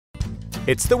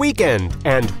It's the weekend,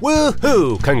 and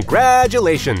woohoo!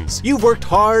 Congratulations! You've worked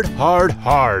hard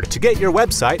to get your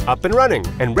website up and running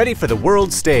and ready for the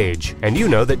world stage. And you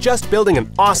know that just building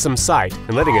an awesome site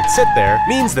and letting it sit there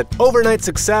means that overnight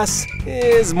success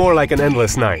is more like an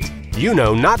endless night. You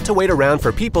know not to wait around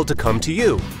for people to come to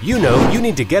you. You know you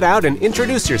need to get out and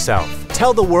introduce yourself.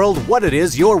 Tell the world what it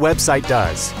is your website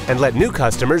does, and let new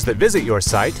customers that visit your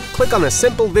site click on a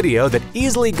simple video that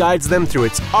easily guides them through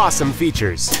its awesome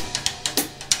features.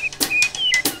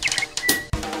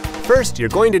 First, you're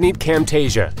going to need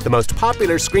Camtasia, the most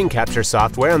popular screen capture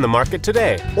software on the market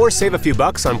today. Or save a few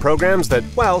bucks on programs that,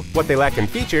 well, what they lack in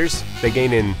features, they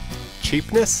gain in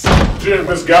cheapness. Jim,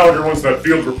 Miss Gallagher wants that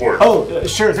field report. Oh,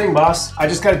 sure thing, boss. I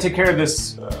just gotta take care of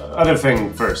this other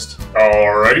thing first.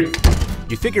 Alrighty.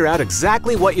 You figure out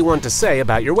exactly what you want to say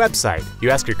about your website. You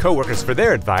ask your coworkers for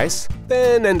their advice,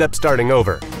 then end up starting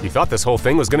over. You thought this whole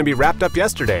thing was going to be wrapped up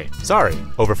yesterday. Sorry,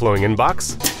 overflowing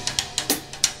inbox.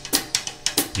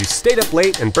 You stayed up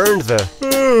late and burned the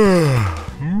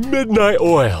midnight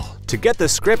oil to get the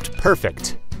script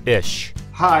perfect-ish.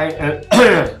 Hi,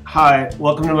 hi,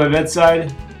 welcome to my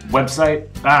bedside website.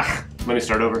 Let me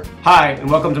start over. Hi,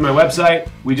 and welcome to my website.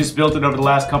 We just built it over the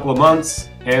last couple of months,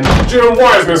 and Jim,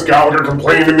 why is Miss Gallagher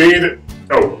complaining to me that...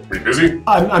 Oh, are you busy?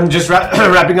 I'm just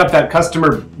wrapping up that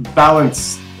customer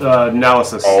balance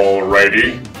analysis.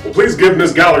 Alrighty. Well, please give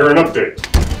Miss Gallagher an update.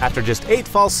 After just 8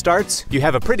 false starts, you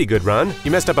have a pretty good run.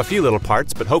 You messed up a few little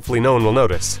parts, but hopefully no one will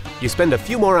notice. You spend a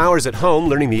few more hours at home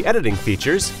learning the editing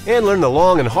features, and learn the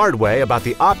long and hard way about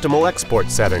the optimal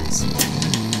export settings.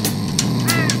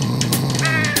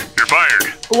 You're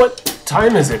fired. What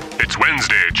time is it? It's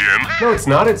Wednesday, Jim. No, it's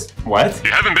not. It's what?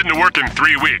 You haven't been to work in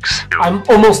 3 weeks. I'm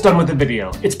almost done with the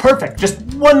video. It's perfect. Just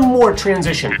one more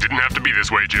transition. It didn't have to be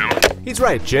this way, Jim. He's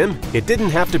right, Jim. It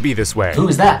didn't have to be this way. Who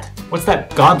is that? What's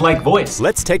that godlike voice?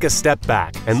 Let's take a step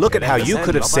back and look at how you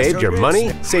could have saved your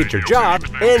money, saved your job,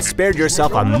 and spared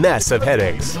yourself a mess of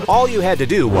headaches. All you had to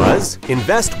do was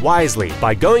invest wisely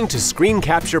by going to Screen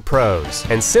Capture Pros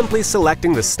and simply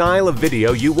selecting the style of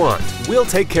video you want. We'll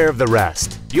take care of the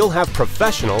rest. You'll have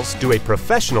professionals do a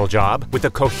professional job with a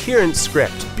coherent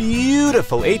script,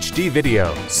 beautiful HD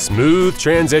video, smooth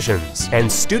transitions, and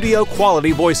studio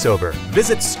quality voiceover.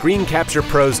 Visit Screen Capture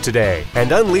Pros today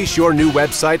and unleash your new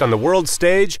website on the world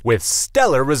stage with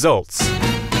stellar results.